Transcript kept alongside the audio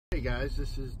Hey guys,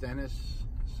 this is Dennis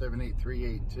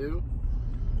 78382.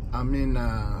 I'm in,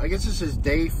 I guess this is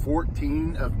day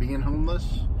 14 of being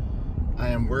homeless. I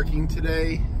am working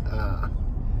today.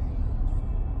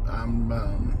 I'm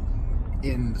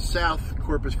in South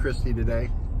Corpus Christi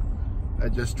today. I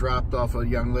just dropped off a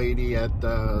young lady at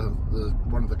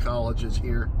one of the colleges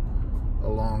here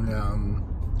along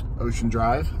Ocean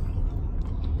Drive.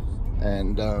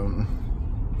 And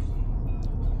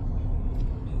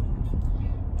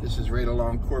this is right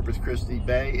along Corpus Christi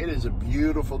Bay. It is a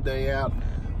beautiful day out.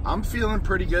 I'm feeling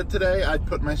pretty good today. I'd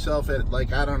put myself at,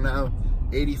 like, I don't know,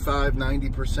 85,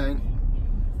 90%.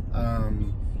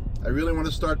 I really want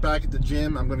to start back at the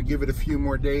gym. I'm going to give it a few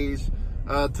more days.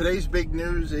 Today's big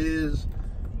news is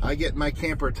I get my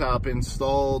camper top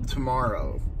installed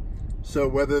tomorrow. So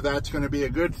whether that's going to be a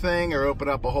good thing or open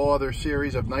up a whole other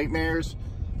series of nightmares,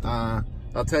 I'll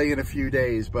tell you in a few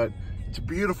days. But it's a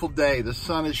beautiful day. The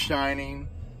sun is shining.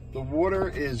 The water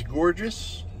is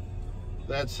gorgeous.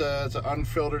 It's an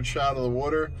unfiltered shot of the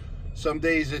water. Some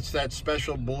days it's that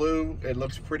special blue. It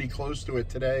looks pretty close to it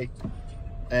today.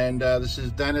 And this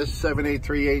is Dennis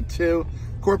 78382,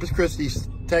 Corpus Christi,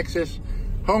 Texas.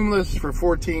 Homeless for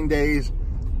 14 days.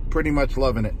 Pretty much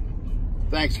loving it.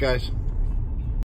 Thanks, guys.